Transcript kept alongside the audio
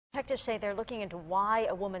Detectives say they're looking into why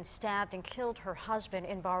a woman stabbed and killed her husband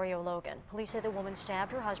in Barrio Logan. Police say the woman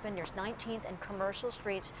stabbed her husband near 19th and Commercial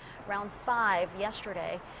Streets around 5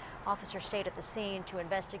 yesterday. Officers stayed at the scene to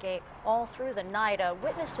investigate all through the night. A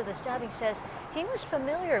witness to the stabbing says he was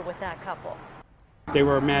familiar with that couple. They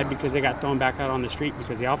were mad because they got thrown back out on the street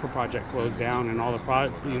because the Alpha Project closed down and all the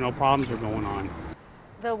problems are going on.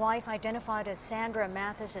 The wife, identified as Sandra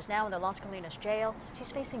Mathis, is now in the Las Colinas jail.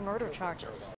 She's facing murder charges.